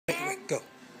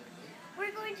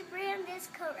going to brand this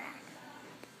coat rack.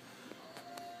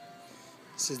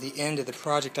 This is the end of the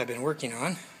project I've been working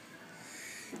on.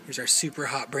 Here's our super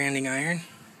hot branding iron.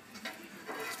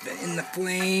 It's been in the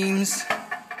flames.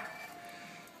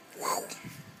 Whoa.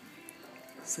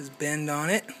 It says Bend on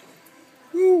it.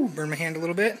 Woo! Burn my hand a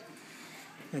little bit.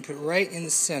 I'm going to put it right in the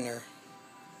center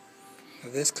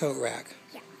of this coat rack.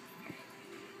 Yeah.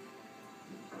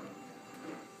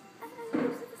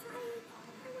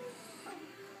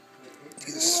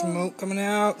 See the smoke coming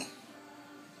out?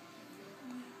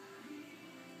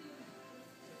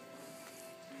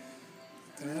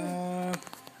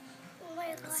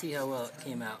 Let's see how well it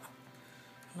came out.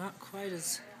 Not quite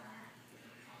as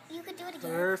You could do it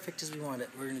again. perfect as we want it.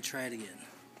 We're going to try it again.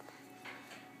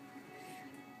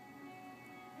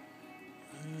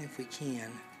 If we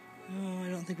can. Oh, I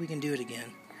don't think we can do it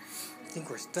again. I think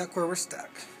we're stuck where we're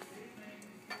stuck.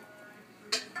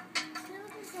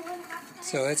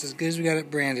 So that's as good as we got it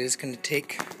branded. It's going to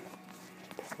take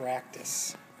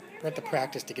practice. We have to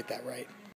practice to get that right.